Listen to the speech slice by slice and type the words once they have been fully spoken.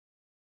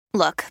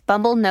Look,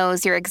 Bumble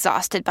knows you're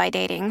exhausted by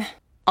dating.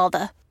 All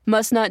the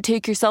must not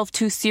take yourself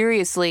too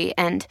seriously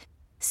and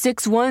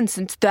 6'1"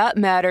 since that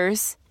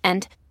matters.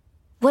 And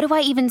what do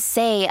I even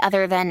say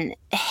other than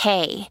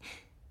hey?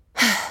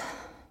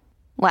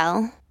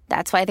 Well,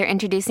 that's why they're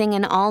introducing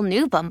an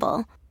all-new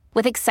Bumble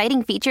with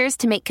exciting features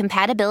to make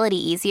compatibility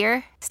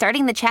easier,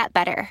 starting the chat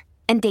better,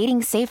 and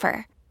dating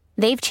safer.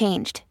 They've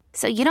changed,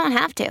 so you don't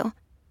have to.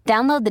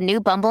 Download the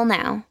new Bumble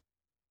now.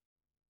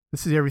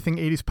 This is the Everything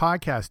 80s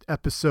Podcast,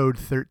 episode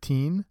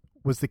 13.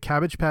 Was the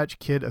Cabbage Patch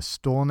Kid a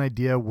stolen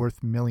idea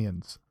worth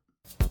millions?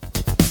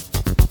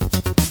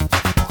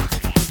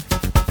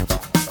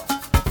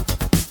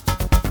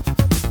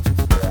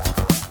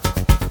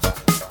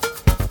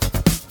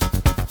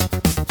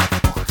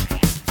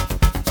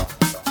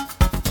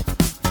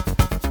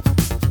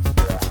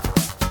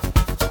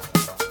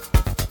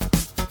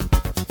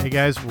 Hey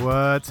guys,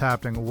 what's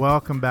happening?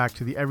 Welcome back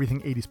to the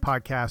Everything 80s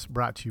Podcast,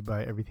 brought to you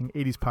by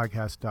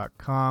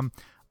everything80spodcast.com.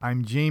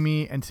 I'm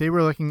Jamie, and today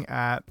we're looking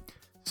at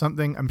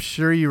something I'm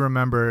sure you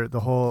remember,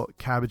 the whole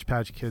Cabbage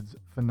Patch Kids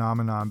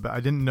phenomenon, but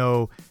I didn't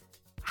know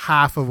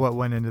half of what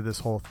went into this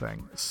whole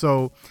thing.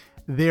 So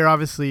they're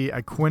obviously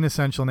a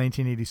quintessential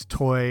 1980s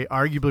toy,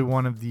 arguably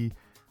one of the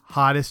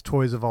hottest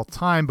toys of all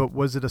time, but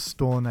was it a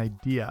stolen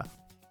idea?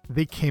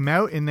 They came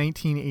out in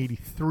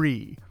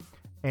 1983,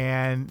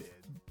 and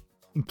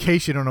in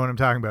case you don't know what I'm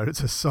talking about,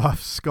 it's a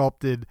soft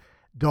sculpted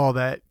doll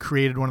that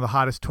created one of the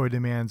hottest toy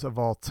demands of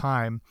all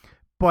time,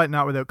 but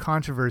not without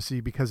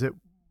controversy because it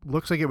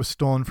looks like it was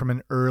stolen from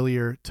an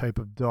earlier type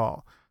of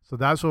doll. So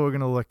that's what we're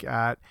going to look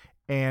at.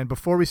 And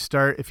before we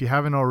start, if you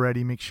haven't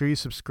already, make sure you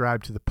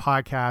subscribe to the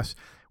podcast.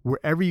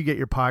 Wherever you get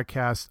your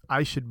podcasts,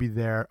 I should be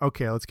there.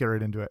 Okay, let's get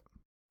right into it.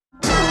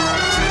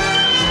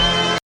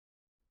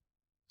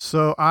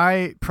 So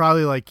I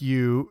probably, like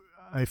you,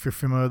 if you're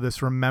familiar with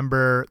this,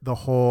 remember the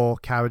whole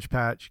Cabbage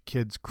Patch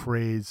Kids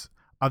craze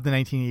of the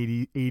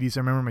 1980s.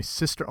 I remember my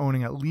sister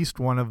owning at least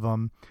one of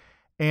them.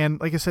 And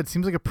like I said, it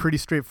seems like a pretty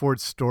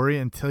straightforward story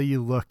until you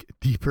look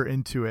deeper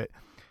into it.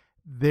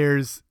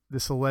 There's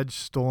this alleged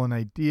stolen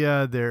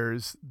idea.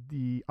 There's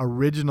the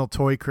original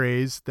toy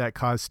craze that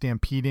caused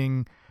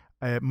stampeding.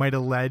 It might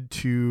have led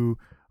to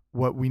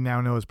what we now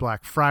know as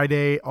Black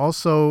Friday.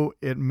 Also,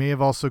 it may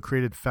have also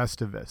created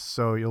Festivus.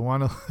 So you'll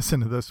want to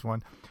listen to this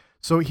one.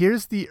 So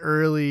here's the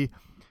early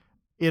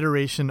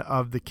iteration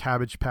of the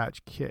Cabbage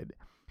Patch Kid.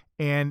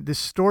 And this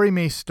story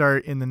may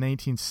start in the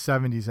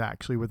 1970s,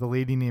 actually, with a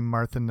lady named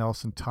Martha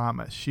Nelson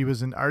Thomas. She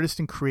was an artist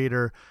and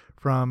creator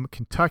from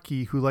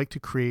Kentucky who liked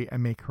to create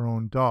and make her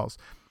own dolls.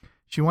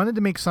 She wanted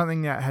to make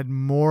something that had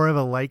more of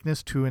a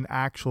likeness to an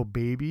actual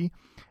baby,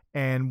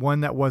 and one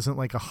that wasn't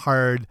like a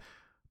hard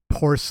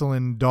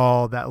porcelain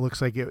doll that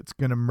looks like it's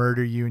going to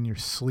murder you in your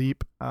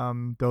sleep,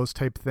 those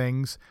type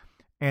things.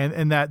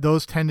 And that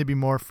those tend to be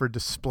more for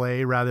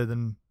display rather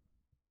than,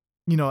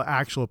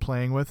 actual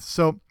playing with.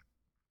 So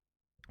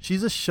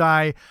she's a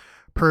shy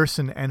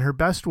person, and her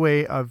best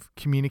way of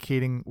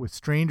communicating with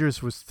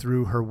strangers was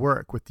through her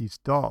work with these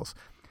dolls.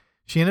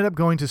 She ended up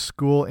going to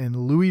school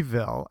in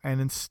Louisville,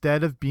 and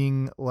instead of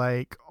being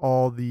like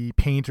all the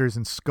painters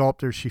and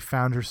sculptors she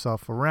found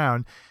herself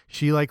around,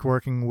 she liked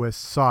working with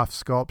soft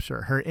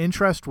sculpture. Her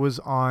interest was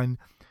on,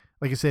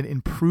 like I said,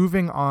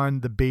 improving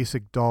on the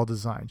basic doll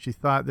design. She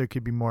thought there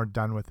could be more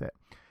done with it.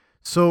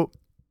 So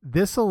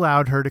this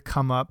allowed her to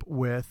come up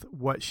with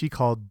what she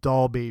called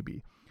Doll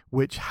Baby,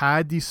 which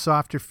had these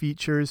softer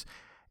features.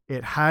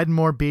 It had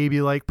more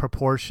baby-like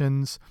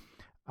proportions.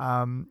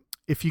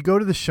 If you go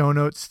to the show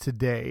notes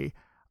today,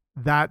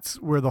 that's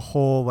where the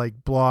whole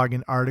blog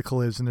and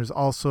article is. And there's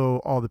also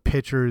all the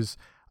pictures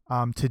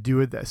to do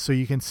with this. So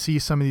you can see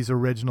some of these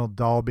original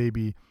Doll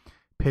Baby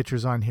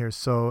pictures on here.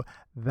 So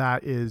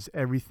that is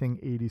Everything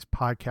 80s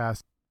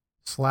Podcast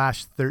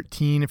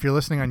 /13. If you're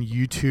listening on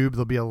YouTube,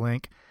 there'll be a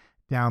link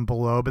down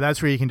below, but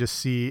that's where you can just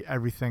see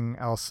everything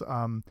else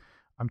I'm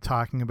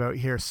talking about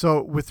here.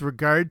 So with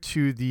regard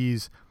to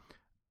these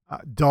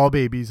doll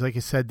babies, like I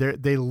said,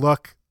 they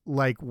look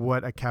like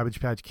what a Cabbage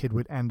Patch Kid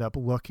would end up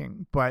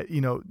looking, but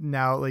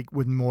now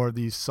with more of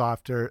these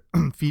softer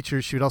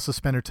features. She would also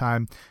spend her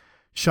time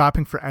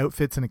shopping for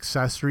outfits and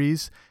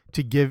accessories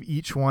to give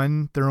each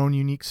one their own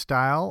unique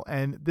style.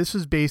 And this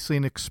was basically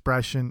an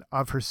expression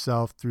of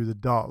herself through the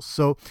dolls.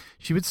 So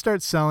she would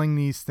start selling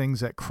these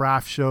things at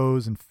craft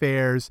shows and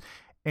fairs,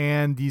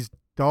 and these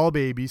doll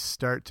babies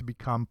start to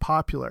become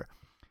popular.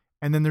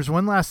 And then there's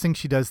one last thing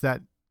she does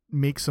that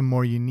makes them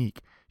more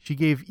unique. She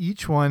gave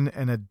each one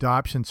an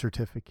adoption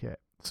certificate.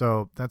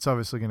 So that's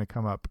obviously going to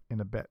come up in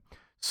a bit.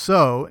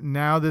 So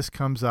now this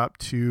comes up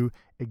to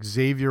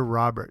Xavier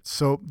Roberts.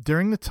 So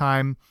during the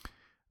time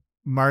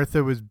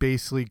Martha was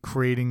basically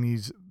creating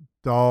these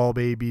doll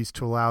babies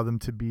to allow them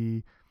to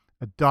be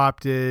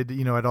adopted,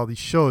 at all these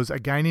shows, a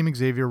guy named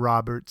Xavier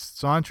Roberts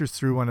saunters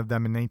through one of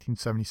them in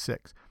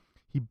 1976.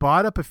 He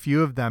bought up a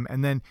few of them,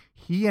 and then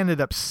he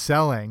ended up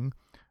selling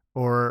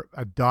or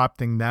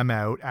adopting them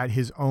out at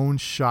his own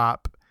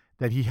shop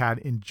that he had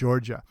in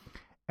Georgia.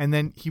 And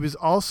then he was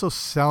also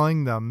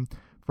selling them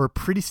for a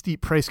pretty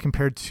steep price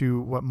compared to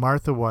what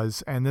Martha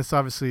was. And this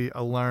obviously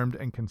alarmed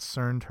and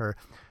concerned her.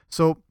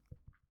 So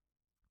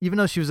even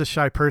though she was a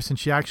shy person,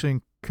 she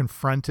actually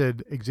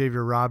confronted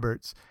Xavier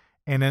Roberts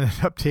and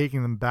ended up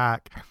taking them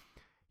back.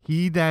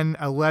 He then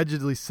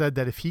allegedly said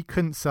that if he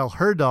couldn't sell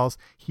her dolls,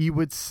 he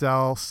would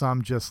sell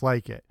some just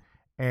like it.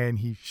 And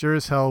he sure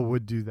as hell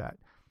would do that.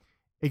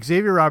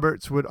 Xavier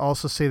Roberts would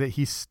also say that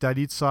he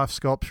studied soft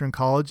sculpture in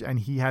college and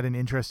he had an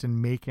interest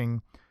in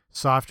making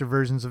softer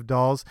versions of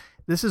dolls.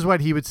 This is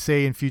what he would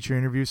say in future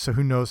interviews, so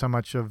who knows how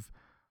much of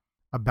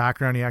a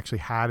background he actually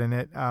had in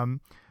it.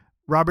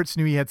 Roberts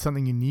knew he had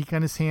something unique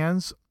on his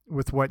hands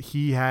with what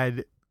he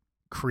had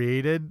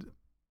created,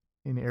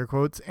 in air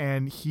quotes,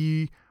 and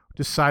he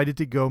decided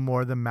to go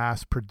more the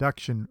mass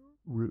production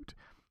route.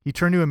 He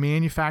turned to a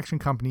manufacturing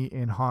company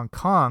in Hong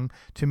Kong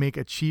to make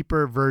a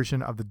cheaper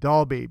version of the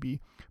doll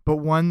baby, but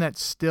one that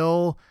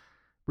still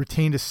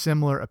retained a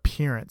similar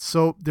appearance.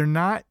 So they're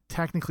not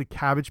technically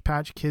Cabbage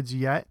Patch Kids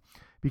yet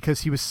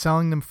because he was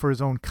selling them for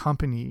his own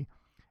company,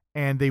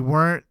 and they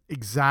weren't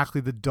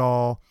exactly the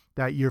doll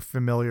that you're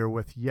familiar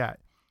with yet.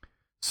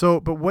 So,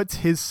 but what's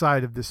his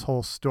side of this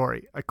whole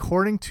story?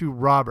 According to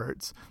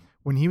Roberts,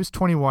 when he was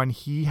 21,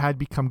 he had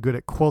become good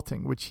at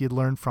quilting, which he had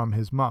learned from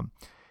his mom.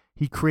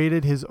 He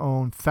created his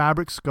own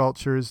fabric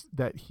sculptures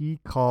that he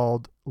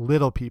called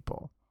Little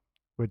People,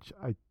 which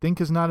I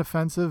think is not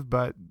offensive,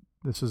 but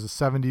this was the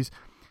 70s.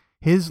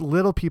 His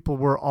Little People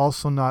were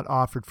also not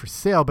offered for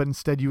sale, but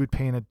instead you would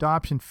pay an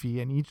adoption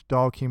fee, and each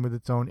doll came with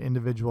its own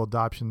individual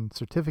adoption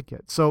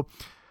certificate. So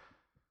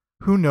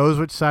who knows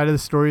which side of the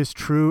story is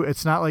true?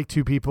 It's not like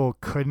two people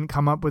couldn't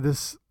come up with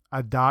this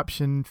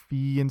adoption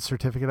fee and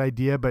certificate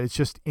idea, but it's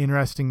just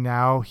interesting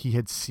now he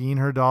had seen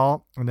her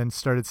doll and then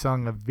started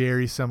selling a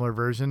very similar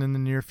version in the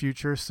near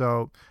future.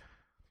 So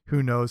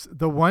who knows?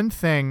 The one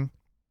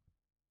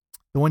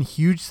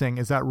huge thing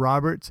is that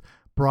Roberts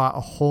brought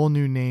a whole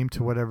new name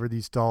to whatever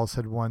these dolls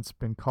had once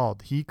been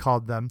called. He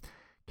called them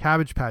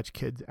Cabbage Patch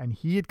Kids, and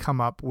he had come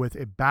up with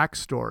a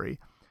backstory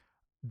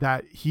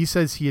that he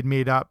says he had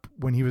made up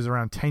when he was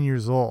around 10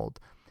 years old,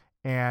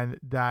 and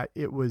that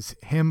it was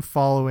him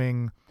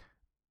following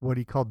what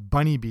he called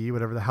Bunny Bee,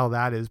 whatever the hell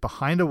that is,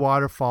 behind a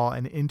waterfall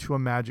and into a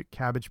magic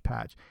cabbage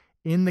patch.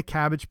 In the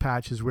cabbage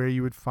patch is where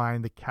you would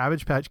find the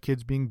Cabbage Patch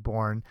Kids being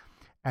born,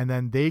 and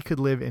then they could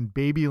live in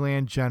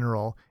Babyland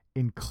General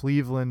in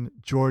Cleveland,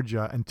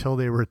 Georgia, until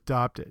they were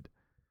adopted.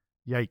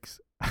 Yikes.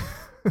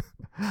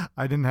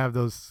 I didn't have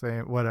those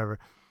same, whatever.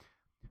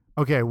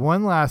 Okay,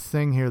 one last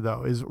thing here,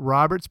 though, is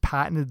Roberts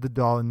patented the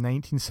doll in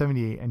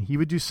 1978, and he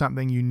would do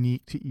something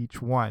unique to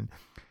each one.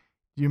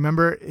 Do you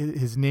remember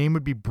his name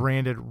would be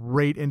branded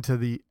right into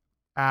the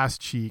ass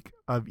cheek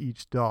of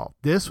each doll?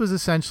 This was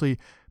essentially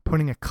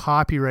putting a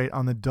copyright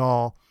on the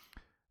doll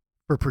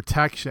for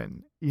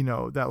protection,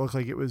 that looked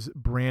like it was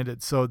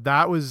branded. So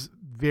that was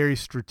very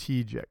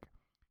strategic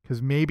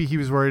because maybe he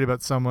was worried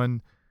about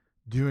someone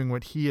doing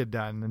what he had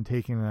done and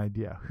taking an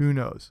idea. Who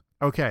knows?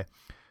 Okay,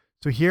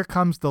 so here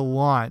comes the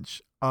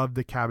launch of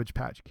the Cabbage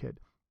Patch Kid.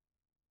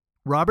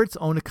 Roberts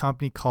owned a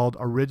company called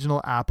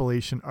Original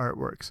Appalachian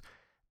Artworks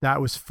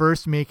that was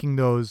first making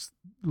those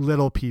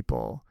Little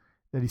People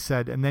that he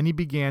said, and then he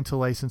began to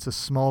license a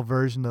small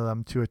version of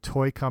them to a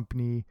toy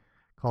company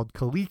called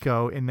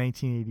Coleco in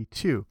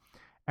 1982.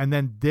 And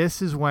then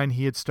this is when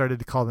he had started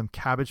to call them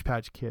Cabbage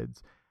Patch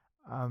Kids.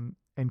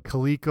 And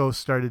Coleco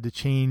started to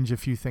change a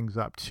few things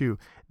up too.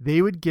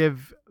 They would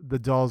give the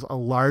dolls a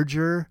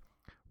larger,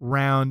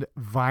 round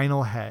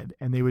vinyl head,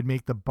 and they would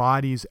make the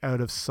bodies out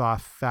of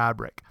soft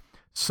fabric.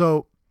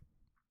 So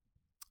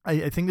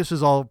I think this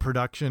is all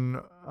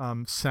production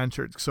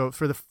centered. So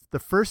for the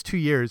first 2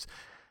 years,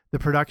 the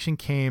production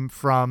came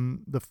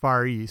from the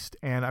Far East,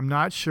 and I'm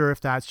not sure if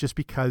that's just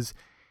because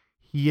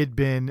he had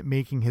been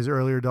making his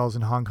earlier dolls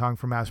in Hong Kong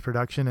for mass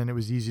production, and it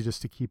was easy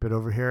just to keep it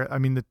over here. I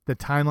mean, the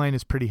timeline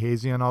is pretty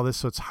hazy on all this,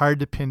 so it's hard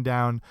to pin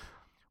down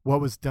what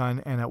was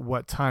done and at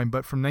what time.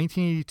 But from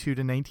 1982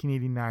 to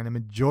 1989, a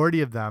majority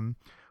of them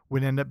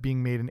would end up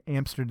being made in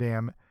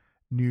Amsterdam,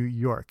 New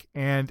York.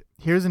 And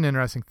here's an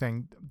interesting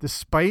thing.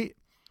 Despite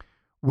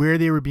where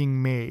they were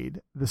being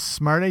made, the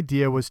smart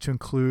idea was to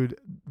include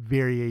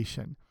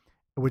variation,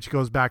 which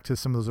goes back to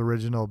some of those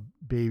original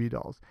baby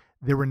dolls.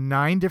 There were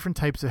 9 different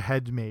types of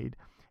heads made,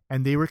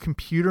 and they were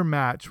computer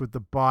matched with the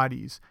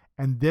bodies,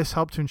 and this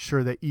helped to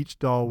ensure that each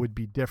doll would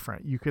be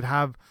different. You could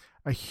have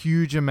a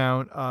huge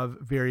amount of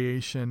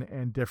variation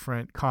and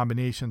different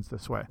combinations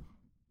this way.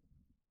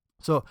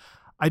 So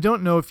I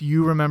don't know if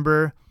you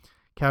remember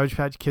Cabbage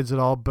Patch Kids at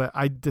all, but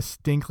I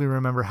distinctly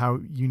remember how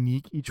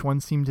unique each one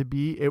seemed to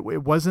be.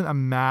 It wasn't a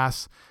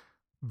mass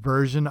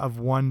version of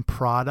one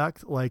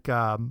product like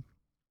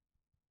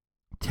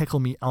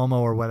Tickle Me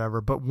Elmo or whatever,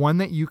 but one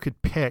that you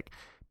could pick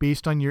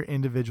based on your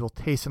individual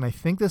taste. And I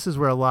think this is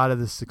where a lot of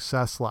the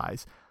success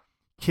lies.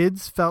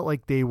 Kids felt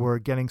like they were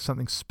getting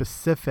something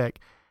specific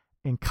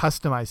and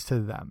customized to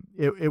them.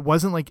 It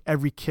wasn't like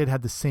every kid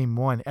had the same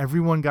one.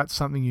 Everyone got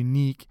something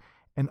unique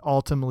and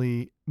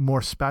ultimately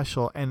more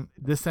special. And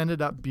this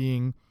ended up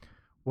being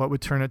what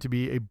would turn out to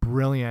be a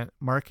brilliant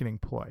marketing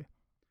ploy.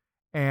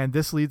 And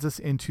this leads us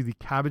into the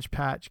Cabbage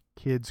Patch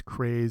Kids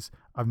craze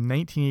of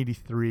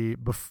 1983.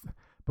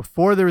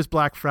 Before there was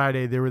Black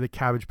Friday, there were the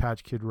Cabbage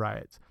Patch Kid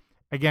riots.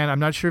 Again, I'm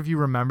not sure if you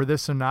remember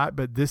this or not,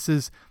 but this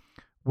is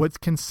what's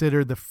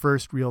considered the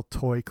first real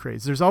toy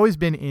craze. There's always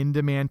been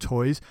in-demand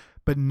toys,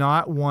 but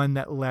not one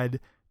that led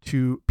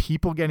to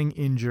people getting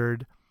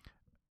injured,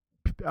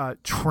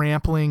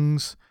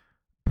 tramplings,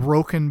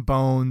 broken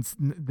bones.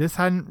 This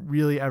hadn't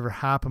really ever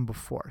happened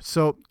before.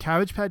 So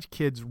Cabbage Patch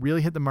Kids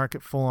really hit the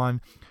market full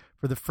on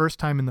for the first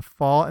time in the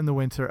fall and the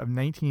winter of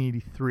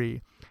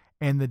 1983.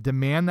 And the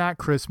demand that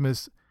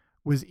Christmas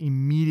was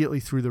immediately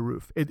through the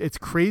roof. It's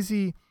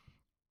crazy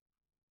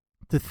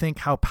to think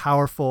how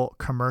powerful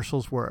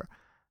commercials were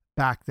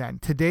back then.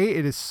 Today,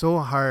 it is so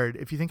hard.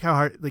 If you think how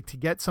hard, like, to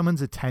get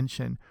someone's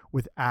attention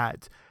with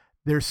ads,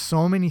 there's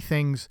so many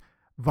things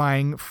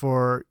vying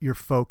for your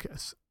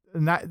focus.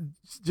 And that,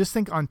 just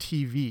think on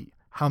TV,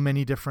 how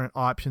many different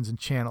options and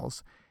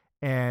channels,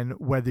 and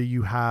whether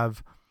you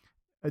have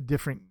a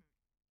different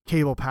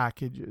cable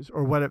packages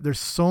or whatever. There's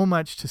so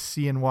much to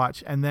see and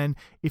watch. And then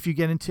if you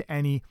get into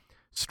any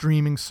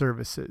streaming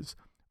services,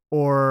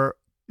 or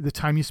the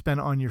time you spend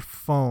on your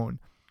phone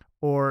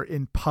or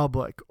in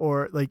public,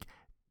 or like,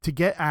 to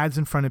get ads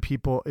in front of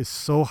people is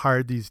so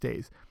hard these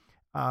days.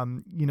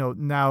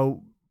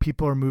 Now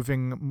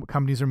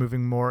companies are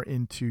moving more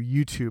into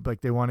YouTube.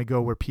 Like, they want to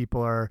go where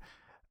people are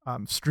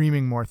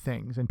streaming more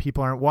things, and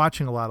people aren't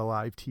watching a lot of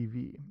live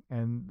TV.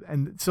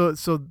 And so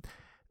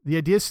the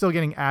idea is still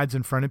getting ads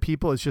in front of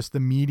people. It's just the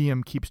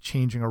medium keeps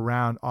changing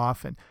around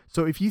often.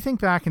 So if you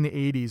think back in the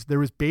 80s, there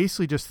was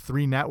basically just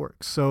 3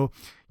 networks. So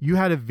you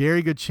had a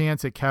very good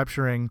chance at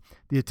capturing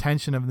the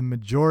attention of the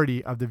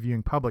majority of the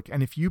viewing public.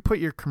 And if you put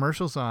your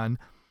commercials on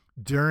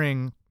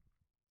during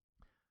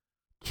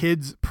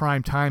kids'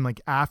 prime time,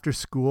 like after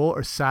school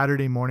or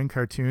Saturday morning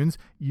cartoons,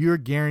 you're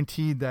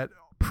guaranteed that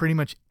pretty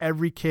much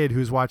every kid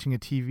who's watching a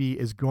TV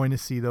is going to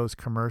see those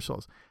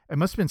commercials. It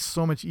must have been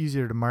so much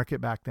easier to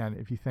market back then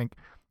if you think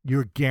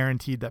you're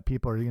guaranteed that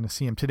people are going to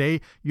see them.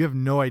 Today, you have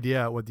no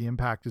idea what the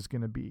impact is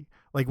going to be.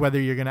 Like,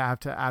 whether you're going to have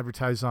to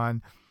advertise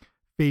on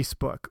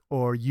Facebook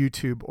or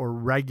YouTube or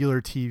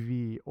regular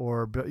TV,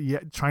 or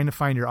trying to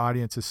find your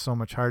audience is so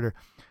much harder.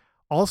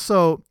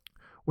 Also,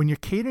 when you're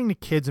catering to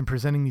kids and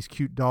presenting these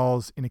cute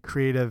dolls in a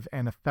creative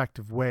and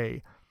effective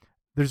way,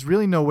 there's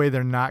really no way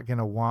they're not going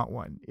to want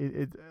one.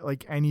 It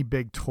like any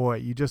big toy,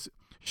 you just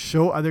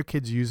show other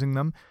kids using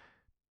them,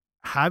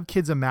 have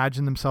kids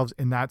imagine themselves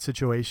in that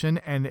situation,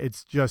 and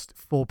it's just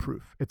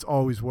foolproof. It's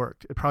always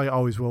worked. It probably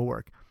always will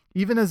work.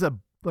 Even as a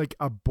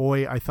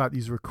boy, I thought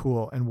these were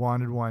cool and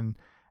wanted one,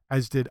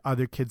 as did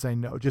other kids I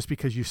know, just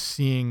because you're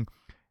seeing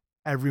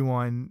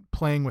everyone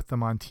playing with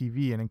them on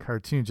TV and in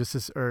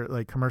cartoons, or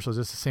like commercials,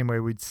 just the same way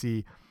we'd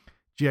see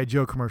G.I.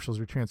 Joe commercials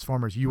or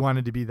Transformers. You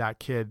wanted to be that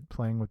kid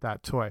playing with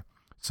that toy.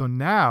 So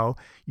now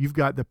you've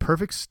got the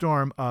perfect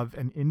storm of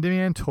an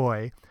in-demand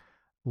toy,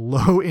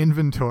 low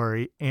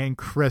inventory, and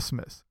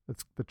Christmas.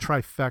 That's the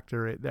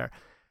trifecta right there.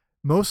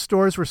 Most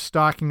stores were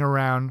stocking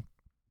around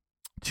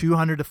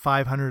 200 to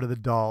 500 of the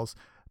dolls,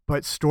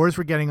 but stores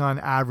were getting on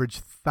average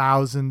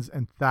thousands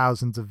and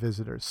thousands of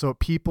visitors. So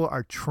people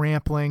are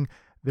trampling,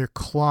 they're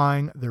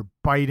clawing, they're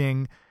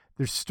biting.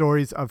 There's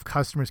stories of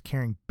customers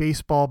carrying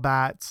baseball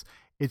bats.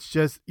 It's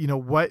just,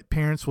 what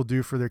parents will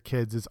do for their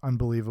kids is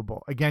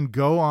unbelievable. Again,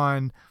 go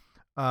on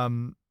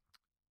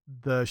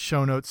the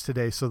show notes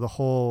today. So the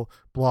whole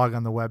blog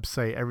on the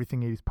website,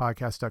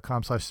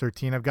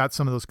 everything80spodcast.com/13. I've got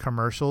some of those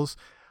commercials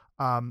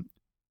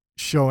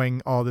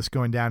showing all this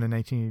going down in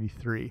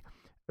 1983.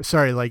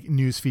 Sorry, like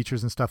news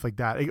features and stuff like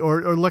that.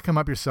 Or look them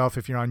up yourself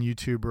if you're on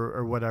YouTube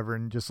or whatever,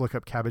 and just look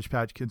up Cabbage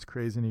Patch Kids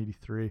craze in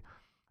 83,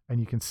 and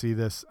you can see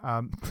this.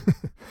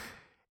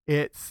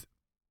 It's,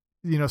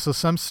 so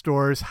some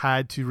stores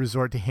had to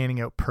resort to handing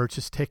out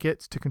purchase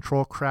tickets to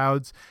control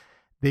crowds.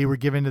 They were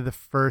given to the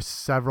first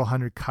several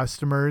hundred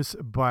customers,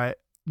 but,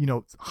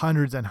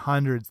 hundreds and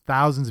hundreds,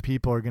 thousands of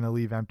people are going to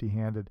leave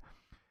empty-handed.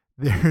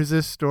 There's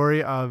this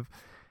story of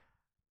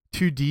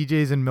 2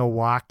 DJs in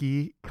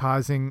Milwaukee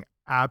causing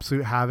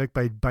absolute havoc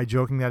by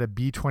joking that a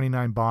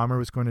B-29 bomber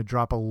was going to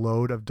drop a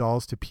load of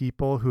dolls to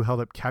people who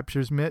held up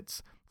catcher's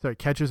mitts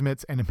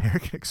and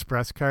American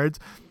Express cards.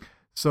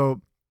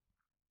 So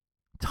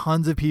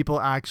tons of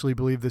people actually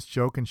believed this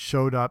joke and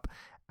showed up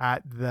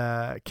at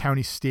the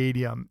county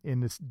stadium in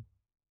this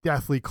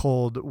deathly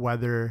cold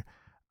weather,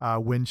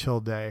 wind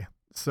chill day.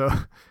 So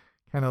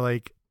kind of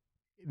like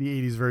the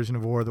 80s version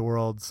of War of the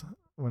Worlds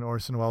when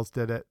Orson Welles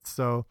did it.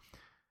 So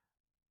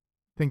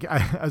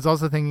I was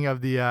also thinking of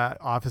the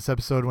Office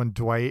episode when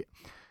Dwight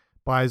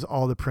buys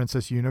all the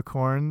Princess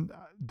Unicorn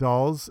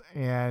dolls,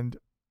 and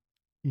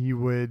he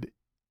would,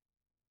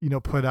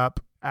 put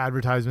up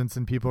advertisements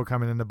and people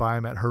coming in to buy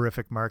them at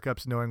horrific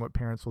markups, knowing what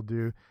parents will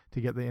do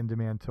to get the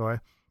in-demand toy.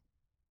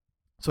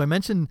 So I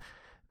mentioned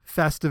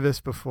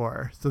Festivus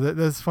before, so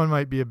this one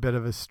might be a bit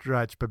of a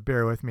stretch, but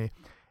bear with me.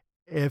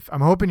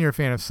 I'm hoping you're a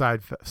fan of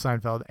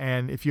Seinfeld,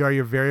 and if you are,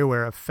 you're very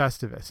aware of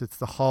Festivus. It's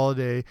the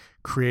holiday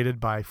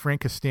created by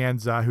Frank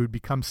Costanza, who'd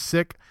become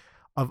sick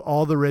of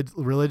all the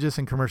religious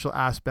and commercial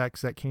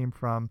aspects that came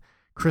from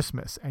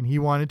Christmas, and he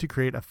wanted to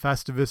create a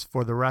Festivus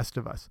for the rest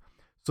of us.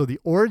 So the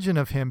origin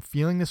of him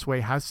feeling this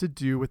way has to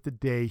do with the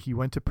day he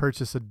went to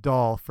purchase a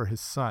doll for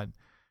his son.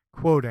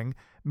 Quoting,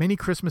 "Many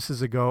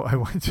Christmases ago, I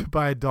went to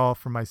buy a doll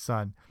for my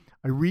son.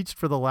 I reached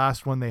for the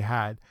last one they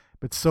had,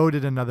 but so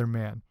did another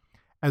man.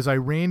 As I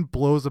rained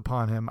blows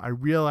upon him, I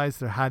realized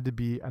there had to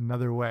be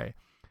another way."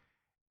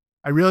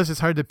 I realize it's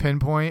hard to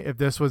pinpoint if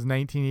this was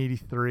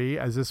 1983,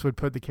 as this would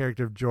put the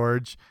character of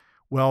George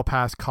well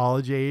past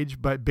college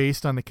age, but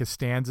based on the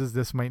Costanzas,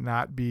 this might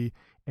not be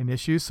an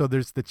issue. So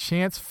there's the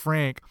chance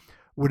Frank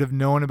would have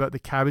known about the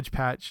Cabbage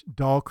Patch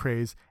doll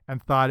craze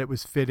and thought it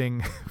was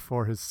fitting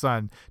for his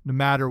son, no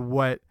matter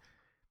what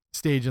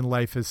stage in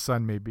life his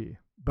son may be.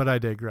 But I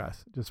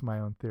digress, just my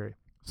own theory.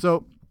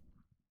 So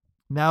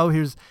now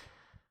here's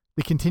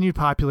the continued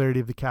popularity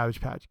of the Cabbage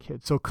Patch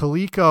Kids. So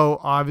Coleco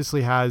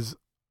obviously has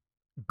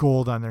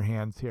gold on their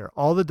hands here.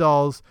 All the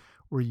dolls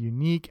were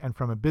unique, and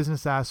from a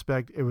business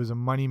aspect, it was a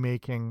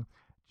money-making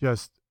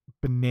just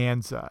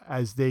bonanza,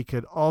 as they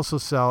could also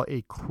sell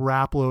a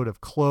crap load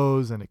of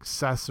clothes and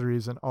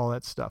accessories and all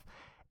that stuff.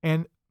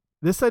 And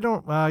this I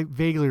don't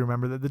vaguely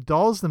remember, that the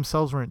dolls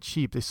themselves weren't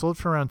cheap. They sold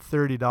for around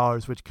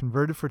 $30, which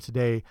converted for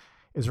today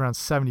is around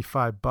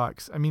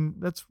 $75. I mean,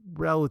 that's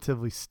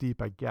relatively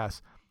steep, I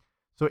guess.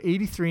 So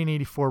 83 and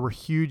 84 were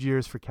huge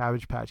years for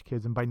Cabbage Patch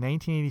Kids, and by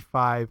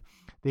 1985,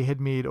 they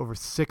had made over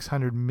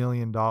 $600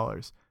 million.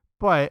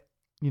 But,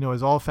 you know,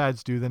 as all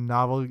fads do, the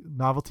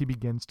novelty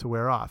begins to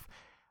wear off.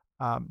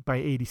 By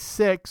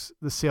 86,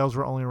 the sales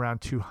were only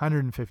around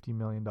 $250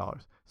 million.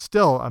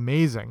 Still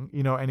amazing,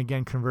 you know, and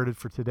again, converted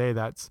for today,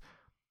 that's,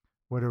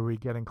 what are we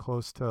getting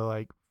close to,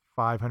 like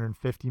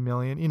 550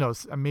 million? You know,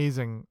 it's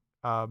amazing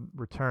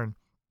return.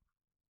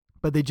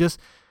 But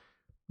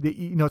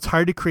you know, it's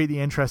hard to create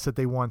the interest that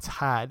they once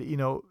had. You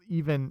know,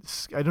 even,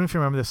 I don't know if you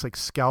remember this, like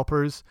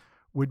scalpers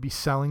would be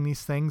selling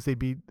these things. They'd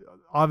be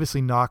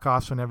obviously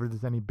knockoffs whenever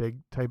there's any big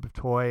type of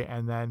toy,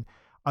 and then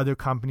other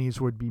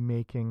companies would be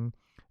making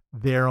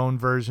their own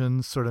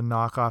versions, sort of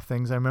knockoff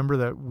things. I remember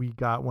that we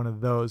got one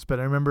of those, but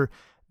I remember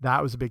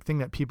that was a big thing,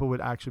 that people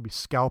would actually be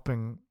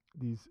scalping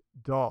these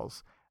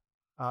dolls.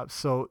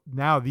 So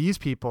now these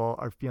people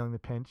are feeling the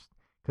pinch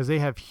because they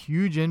have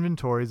huge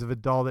inventories of a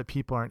doll that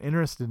people aren't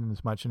interested in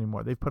as much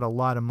anymore. They've put a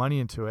lot of money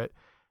into it,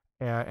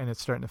 and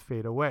it's starting to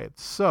fade away.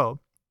 So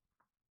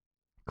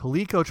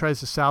Coleco tries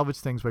to salvage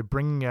things by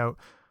bringing out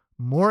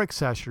more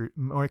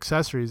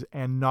accessories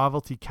and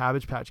novelty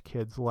Cabbage Patch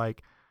Kids,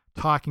 like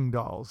talking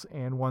dolls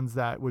and ones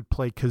that would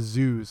play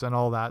kazoos and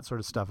all that sort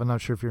of stuff. I'm not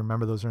sure if you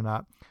remember those or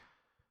not.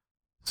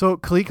 So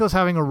Coleco's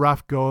having a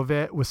rough go of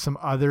it with some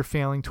other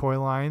failing toy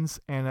lines,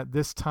 and at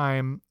this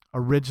time,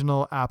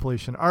 Original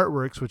Appalachian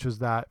Artworks, which was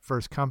that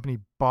first company,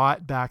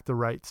 bought back the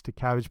rights to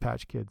Cabbage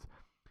Patch Kids.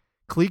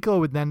 Coleco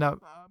would end up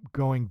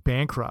going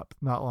bankrupt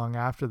not long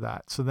after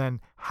that. So then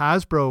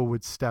Hasbro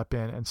would step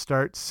in and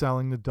start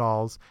selling the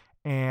dolls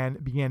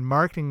and began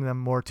marketing them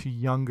more to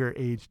younger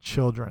age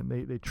children.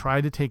 They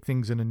tried to take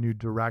things in a new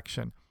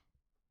direction.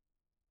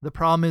 The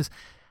problem is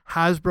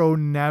Hasbro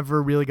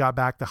never really got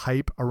back the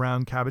hype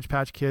around Cabbage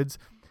Patch Kids.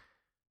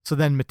 So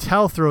then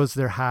Mattel throws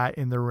their hat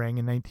in the ring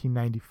in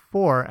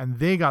 1994, and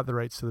they got the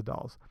rights to the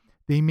dolls.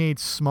 They made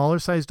smaller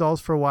sized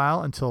dolls for a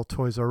while until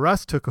Toys R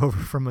Us took over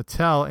from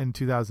Mattel in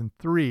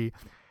 2003,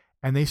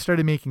 and they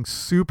started making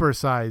super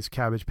sized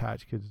Cabbage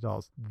Patch Kids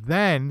dolls.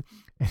 Then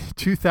in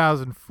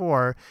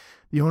 2004,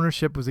 the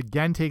ownership was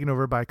again taken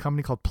over by a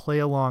company called Play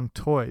Along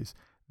Toys.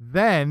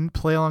 Then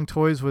Play Along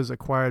Toys was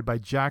acquired by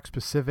Jakks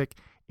Pacific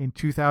in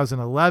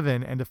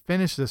 2011, and to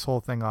finish this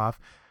whole thing off,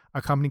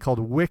 a company called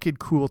Wicked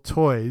Cool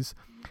Toys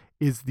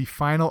is the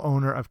final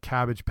owner of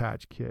Cabbage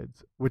Patch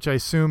Kids, which I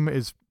assume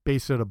is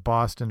based out of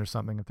Boston or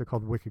something if they're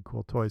called Wicked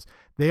Cool Toys.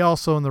 They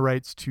also own the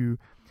rights to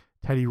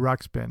Teddy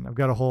Ruxpin. I've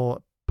got a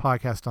whole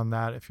podcast on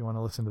that if you want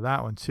to listen to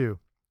that one too.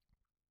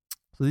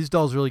 So these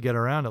dolls really get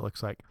around, it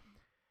looks like.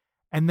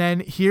 And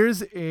then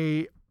here's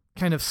a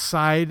kind of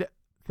side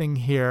thing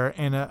here,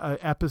 and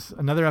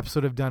another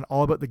episode I've done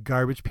all about the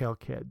Garbage Pail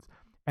Kids.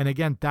 And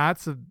again,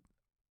 that's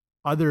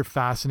other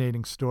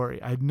fascinating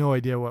story. I had no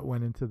idea what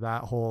went into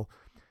that whole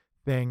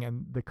thing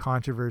and the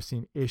controversy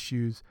and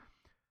issues.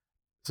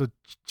 So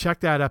check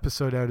that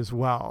episode out as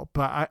well.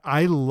 But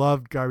I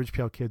loved Garbage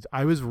Pail Kids.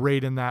 I was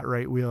right in that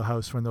right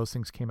wheelhouse when those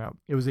things came out.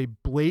 It was a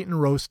blatant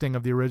roasting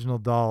of the original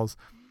dolls,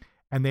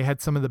 and they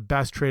had some of the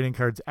best trading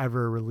cards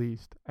ever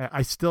released.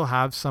 I still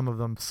have some of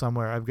them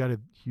somewhere. I've got a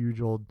huge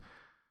old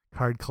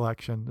card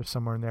collection. They're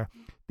somewhere in there.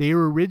 They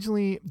were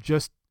originally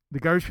the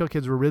Garbage Pail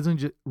Kids were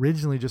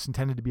originally just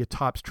intended to be a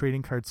Topps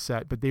trading card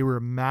set, but they were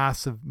a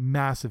massive,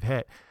 massive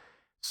hit.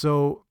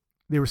 So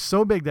they were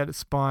so big that it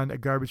spawned a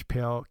Garbage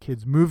Pail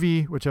Kids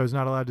movie, which I was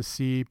not allowed to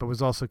see, but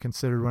was also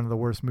considered one of the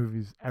worst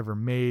movies ever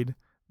made.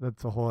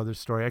 That's a whole other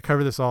story. I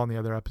covered this all in the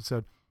other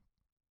episode.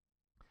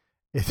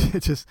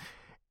 It's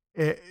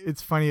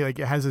funny. Like,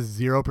 it has a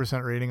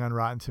 0% rating on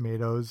Rotten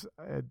Tomatoes.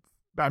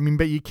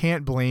 But you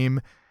can't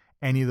blame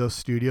any of those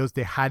studios.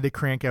 They had to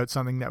crank out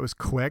something that was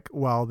quick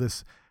while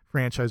this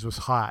franchise was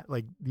hot,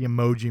 like the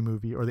Emoji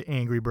Movie or the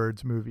Angry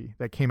Birds movie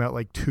that came out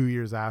like 2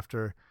 years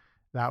after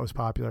that was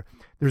popular.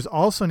 There's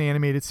also an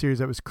animated series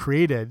that was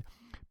created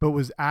but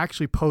was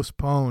actually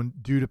postponed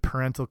due to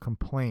parental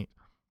complaint.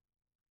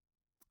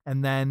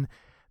 And then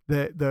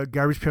the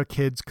Garbage Pail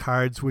Kids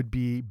cards would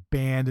be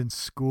banned in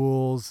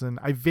schools. And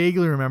I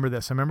vaguely remember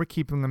this. I remember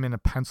keeping them in a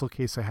pencil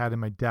case I had in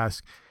my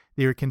desk.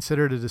 They were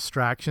considered a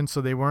distraction,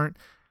 so they weren't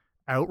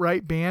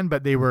outright banned,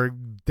 but they were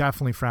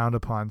definitely frowned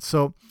upon.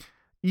 So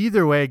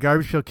either way,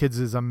 Garbage Pail Kids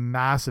is a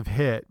massive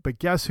hit, but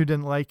guess who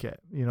didn't like it?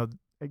 You know,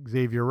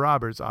 Xavier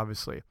Roberts,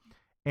 obviously.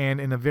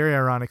 And in a very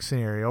ironic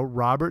scenario,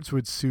 Roberts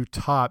would sue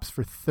Topps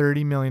for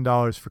 $30 million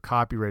for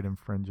copyright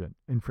infringement.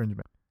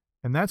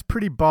 And that's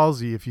pretty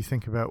ballsy if you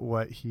think about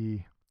what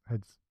he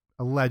had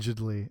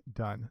allegedly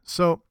done.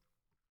 So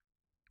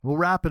we'll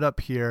wrap it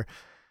up here.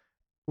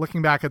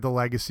 Looking back at the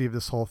legacy of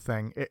this whole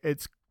thing,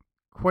 it's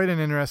quite an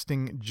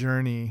interesting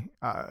journey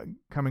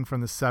coming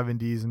from the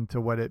 70s into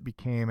what it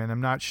became. And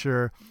I'm not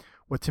sure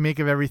what to make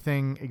of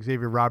everything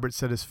Xavier Roberts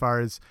said as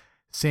far as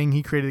saying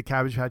he created the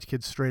Cabbage Patch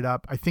Kids straight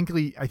up. I think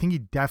he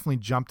definitely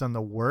jumped on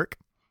the work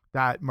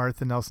that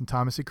Martha Nelson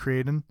Thomas had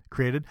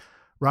created.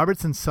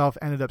 Roberts himself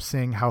ended up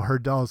saying how her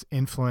dolls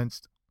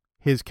influenced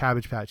his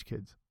Cabbage Patch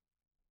Kids.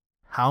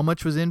 How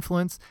much was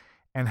influenced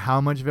and how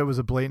much of it was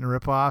a blatant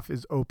ripoff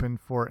is open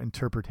for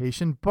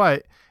interpretation,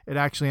 but it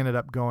actually ended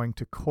up going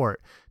to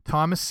court.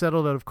 Thomas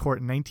settled out of court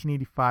in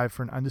 1985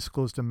 for an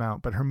undisclosed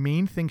amount, but her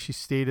main thing she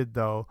stated,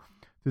 though,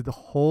 through the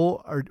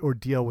whole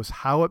ordeal was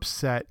how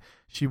upset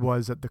she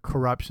was at the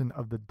corruption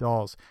of the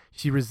dolls.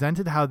 She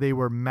resented how they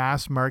were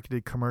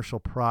mass-marketed commercial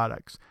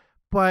products.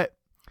 But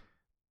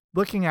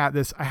looking at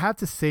this, I have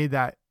to say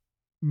that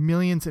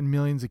millions and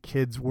millions of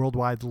kids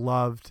worldwide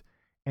loved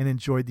and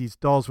enjoyed these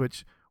dolls,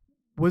 which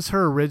was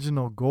her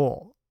original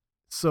goal.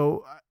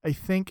 So I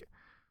think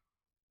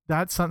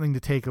that's something to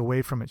take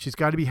away from it. She's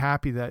got to be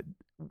happy that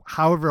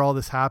however all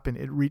this happened,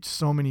 it reached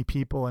so many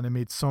people and it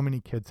made so many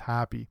kids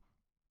happy.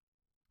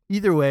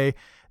 Either way,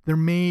 there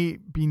may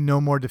be no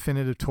more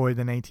definitive toy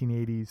than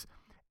 1980s,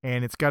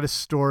 and it's got a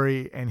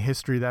story and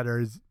history that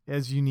are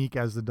as unique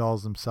as the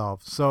dolls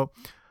themselves. So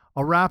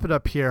I'll wrap it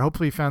up here.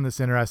 Hopefully you found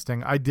this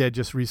interesting. I did,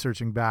 just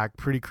researching back.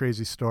 Pretty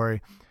crazy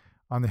story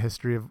on the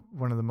history of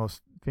one of the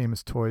most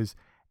famous toys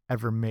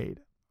ever made.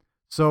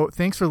 So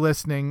thanks for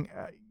listening.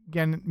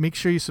 Again, make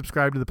sure you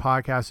subscribe to the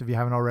podcast if you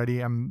haven't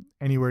already. I'm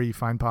anywhere you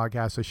find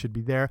podcasts, I should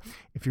be there.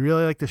 If you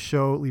really like the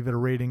show, leave it a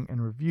rating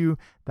and review.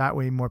 That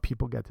way more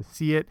people get to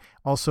see it.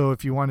 Also,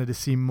 if you wanted to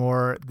see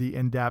more the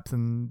in-depth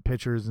and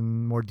pictures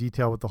and more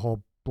detail with the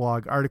whole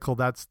blog article,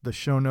 that's the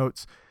show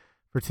notes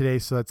for today.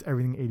 So that's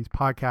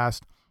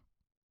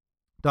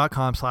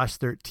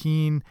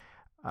everything80spodcast.com/13.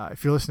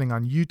 If you're listening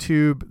on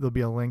YouTube, there'll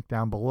be a link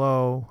down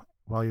below.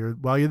 While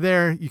you're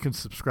there, you can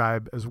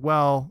subscribe as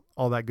well.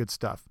 All that good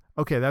stuff.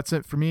 Okay, that's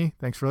it for me.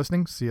 Thanks for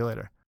listening. See you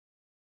later.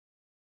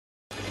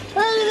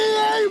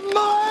 88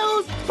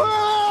 miles per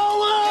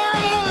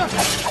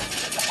hour!